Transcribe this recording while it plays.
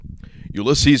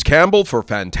Ulysses Campbell for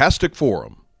Fantastic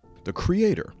Forum. The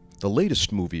Creator, the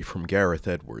latest movie from Gareth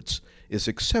Edwards, is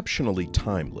exceptionally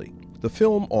timely. The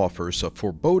film offers a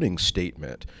foreboding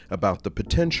statement about the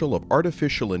potential of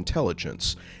artificial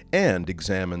intelligence and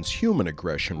examines human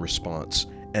aggression response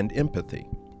and empathy.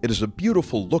 It is a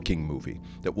beautiful-looking movie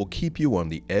that will keep you on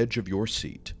the edge of your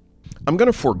seat. I'm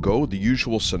going to forego the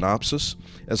usual synopsis,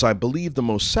 as I believe the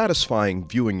most satisfying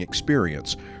viewing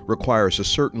experience requires a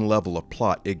certain level of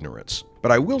plot ignorance.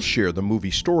 But I will share the movie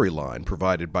storyline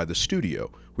provided by the studio,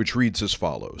 which reads as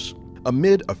follows.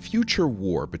 Amid a future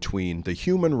war between the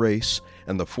human race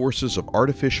and the forces of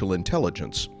artificial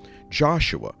intelligence,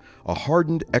 Joshua, a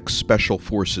hardened ex-Special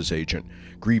Forces agent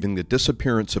grieving the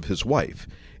disappearance of his wife,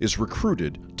 is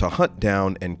recruited to hunt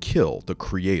down and kill the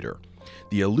Creator,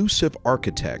 the elusive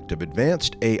architect of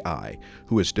advanced AI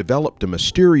who has developed a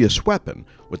mysterious weapon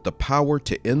with the power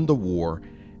to end the war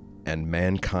and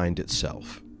mankind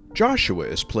itself. Joshua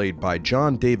is played by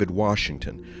John David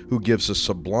Washington, who gives a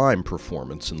sublime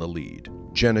performance in the lead.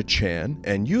 Jenna Chan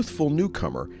and youthful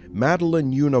newcomer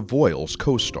Madeleine Yuna Voiles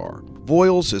co-star.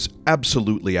 Voiles is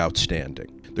absolutely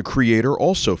outstanding. The Creator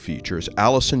also features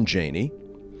Allison Janney,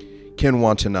 Ken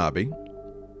Watanabe,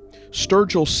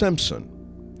 Sturgill Simpson,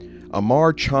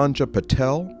 Amar Chandra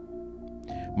Patel,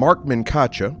 Mark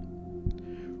Minkacha,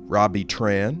 Robbie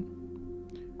Tran,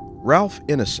 Ralph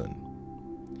Ineson,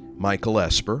 Michael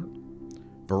Esper,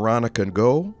 Veronica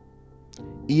Ngo,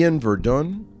 Ian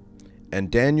Verdun,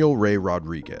 and Daniel Ray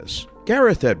Rodriguez.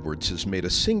 Gareth Edwards has made a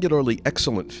singularly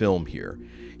excellent film here.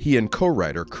 He and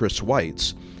co-writer Chris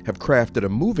Weitz have crafted a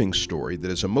moving story that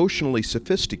is emotionally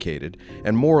sophisticated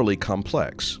and morally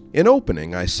complex. In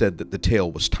opening, I said that the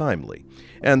tale was timely,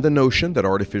 and the notion that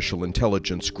artificial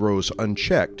intelligence grows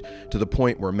unchecked to the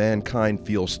point where mankind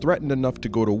feels threatened enough to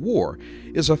go to war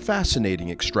is a fascinating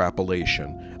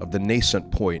extrapolation of the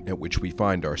nascent point at which we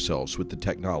find ourselves with the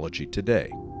technology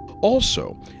today.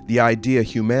 Also, the idea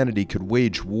humanity could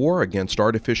wage war against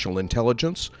artificial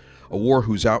intelligence, a war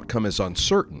whose outcome is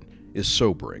uncertain, is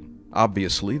sobering.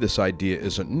 Obviously, this idea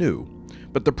isn't new,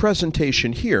 but the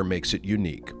presentation here makes it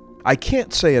unique. I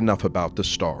can't say enough about the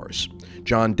stars.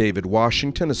 John David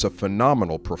Washington is a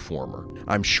phenomenal performer.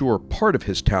 I'm sure part of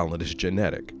his talent is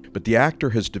genetic, but the actor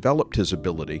has developed his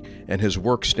ability and his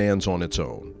work stands on its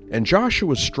own. And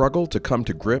Joshua's struggle to come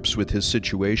to grips with his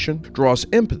situation draws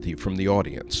empathy from the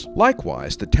audience.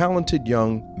 Likewise, the talented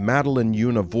young Madeleine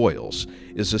Yuna Voiles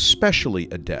is especially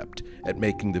adept at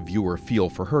making the viewer feel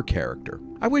for her character.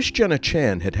 I wish Jenna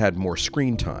Chan had had more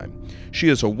screen time. She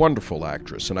is a wonderful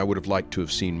actress, and I would have liked to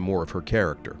have seen more of her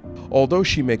character, although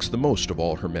she makes the most of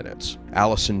all her minutes.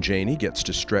 Allison Janney gets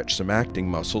to stretch some acting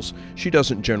muscles she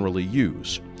doesn't generally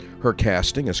use. Her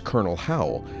casting as Colonel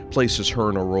Howell places her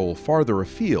in a role farther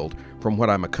afield from what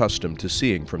I'm accustomed to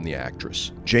seeing from the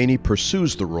actress. Janney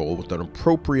pursues the role with an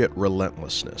appropriate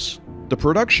relentlessness. The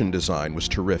production design was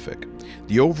terrific.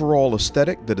 The overall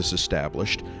aesthetic that is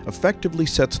established effectively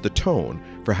sets the tone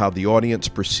for how the audience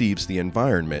perceives the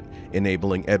environment,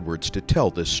 enabling Edwards to tell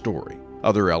this story.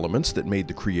 Other elements that made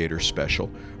The Creator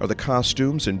special are the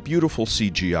costumes and beautiful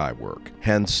CGI work.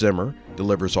 Hans Zimmer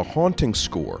delivers a haunting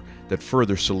score that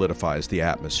further solidifies the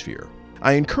atmosphere.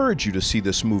 I encourage you to see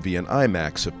this movie in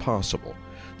IMAX if possible.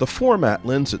 The format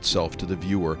lends itself to the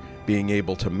viewer being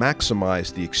able to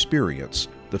maximize the experience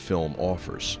the film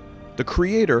offers. The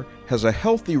Creator has a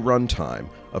healthy runtime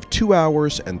of 2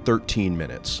 hours and 13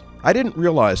 minutes. I didn't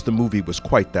realize the movie was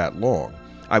quite that long.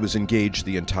 I was engaged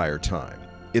the entire time.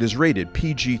 It is rated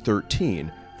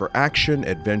PG-13 for action,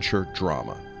 adventure,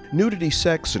 drama. Nudity,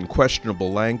 sex, and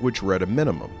questionable language were at a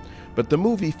minimum, but the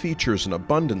movie features an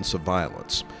abundance of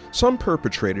violence, some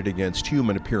perpetrated against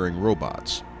human-appearing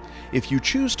robots. If you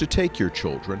choose to take your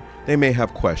children, they may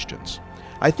have questions.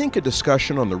 I think a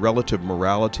discussion on the relative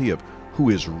morality of who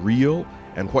is real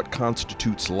and what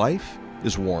constitutes life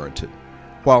is warranted.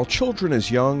 While children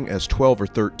as young as 12 or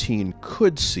 13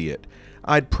 could see it,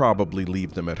 I'd probably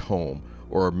leave them at home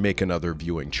or make another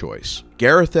viewing choice.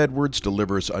 Gareth Edwards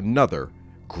delivers another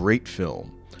great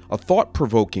film, a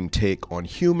thought-provoking take on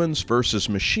humans versus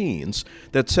machines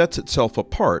that sets itself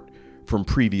apart from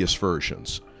previous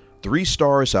versions. 3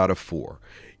 stars out of 4.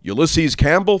 Ulysses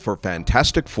Campbell for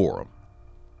Fantastic Forum.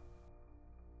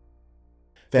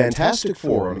 Fantastic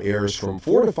Forum airs from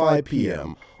 4 to 5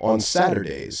 p.m. on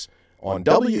Saturdays on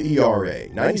WERA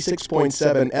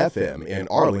 96.7 FM in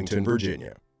Arlington,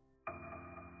 Virginia.